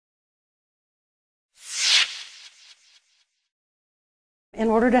In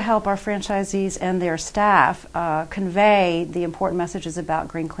order to help our franchisees and their staff convey the important messages about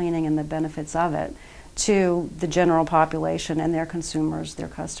green cleaning and the benefits of it to the general population and their consumers, their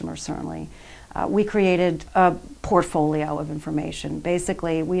customers certainly, we created a portfolio of information.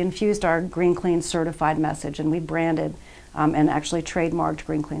 Basically, we infused our Green Clean Certified message, and we branded and actually trademarked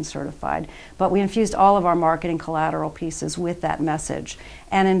Green Clean Certified. But we infused all of our marketing collateral pieces with that message.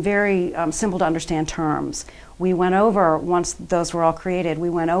 And in very simple to understand terms, we went over, once those were all created, we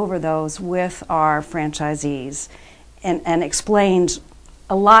went over those with our franchisees and explained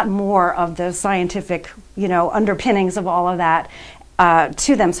a lot more of the scientific, underpinnings of all of that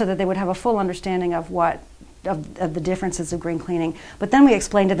to them, so that they would have a full understanding of of the differences of green cleaning. But then we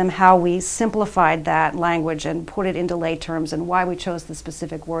explained to them how we simplified that language and put it into lay terms, and why we chose the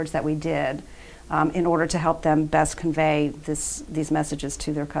specific words that we did in order to help them best convey these messages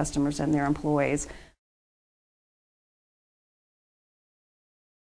to their customers and their employees.